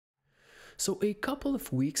So a couple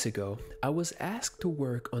of weeks ago, I was asked to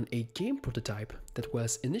work on a game prototype that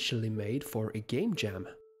was initially made for a game jam.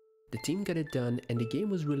 The team got it done and the game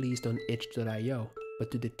was released on itch.io, but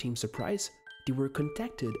to the team's surprise, they were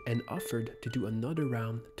contacted and offered to do another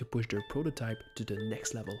round to push their prototype to the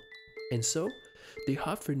next level. And so, they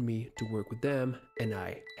offered me to work with them and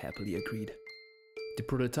I happily agreed. The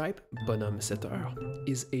prototype, Bonhomme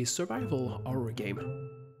is a survival horror game.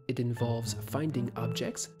 It involves finding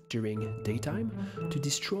objects during daytime to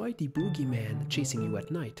destroy the boogeyman chasing you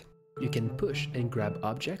at night. You can push and grab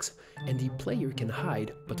objects, and the player can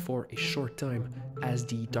hide, but for a short time, as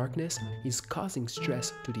the darkness is causing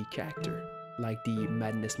stress to the character, like the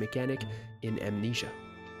madness mechanic in Amnesia.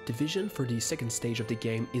 The vision for the second stage of the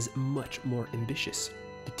game is much more ambitious.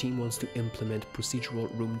 The team wants to implement procedural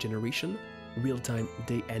room generation, real-time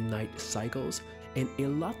day and night cycles, and a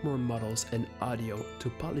lot more models and audio to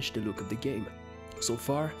polish the look of the game. So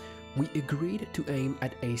far, we agreed to aim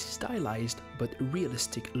at a stylized but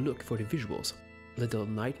realistic look for the visuals. Little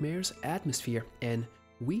Nightmares atmosphere and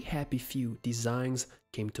We Happy Few designs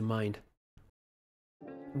came to mind.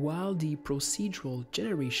 While the procedural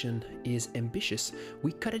generation is ambitious,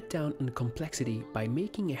 we cut it down in complexity by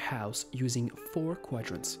making a house using 4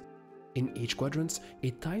 quadrants. In each quadrant,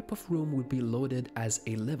 a type of room will be loaded as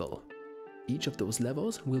a level. Each of those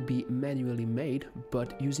levels will be manually made,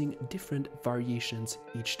 but using different variations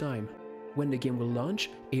each time. When the game will launch,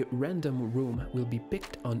 a random room will be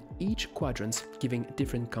picked on each quadrant, giving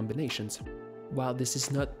different combinations. While this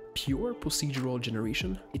is not pure procedural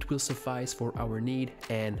generation, it will suffice for our need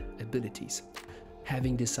and abilities.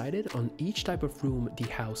 Having decided on each type of room the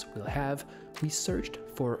house will have, we searched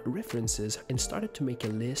for references and started to make a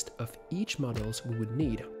list of each models we would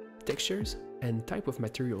need, textures, and type of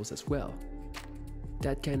materials as well.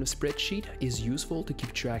 That kind of spreadsheet is useful to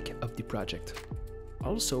keep track of the project.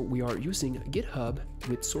 Also, we are using GitHub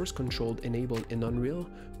with source control enabled in Unreal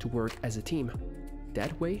to work as a team.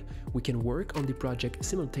 That way, we can work on the project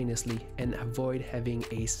simultaneously and avoid having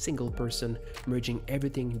a single person merging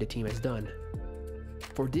everything the team has done.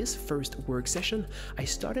 For this first work session, I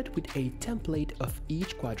started with a template of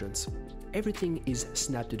each quadrant. Everything is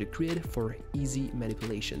snapped to the grid for easy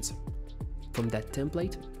manipulations. From that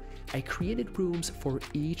template, I created rooms for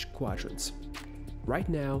each quadrant. Right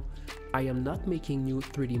now, I am not making new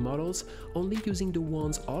 3D models, only using the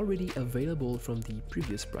ones already available from the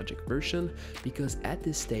previous project version, because at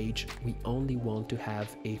this stage, we only want to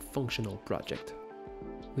have a functional project.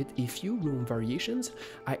 With a few room variations,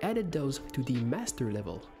 I added those to the master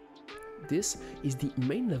level. This is the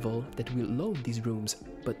main level that will load these rooms,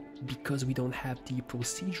 but because we don't have the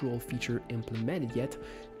procedural feature implemented yet,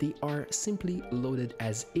 they are simply loaded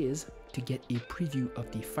as is to get a preview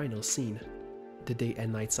of the final scene. The day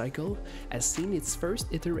and night cycle has seen its first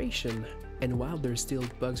iteration, and while there's still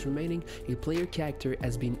bugs remaining, a player character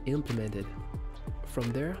has been implemented.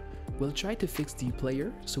 From there, we'll try to fix the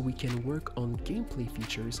player so we can work on gameplay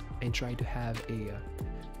features and try to have a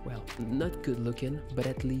well, not good looking, but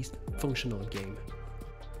at least functional game.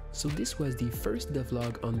 So this was the first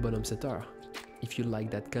devlog on Bonhomme. If you like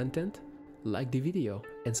that content, like the video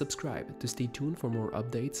and subscribe to stay tuned for more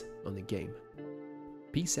updates on the game.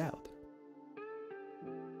 Peace out.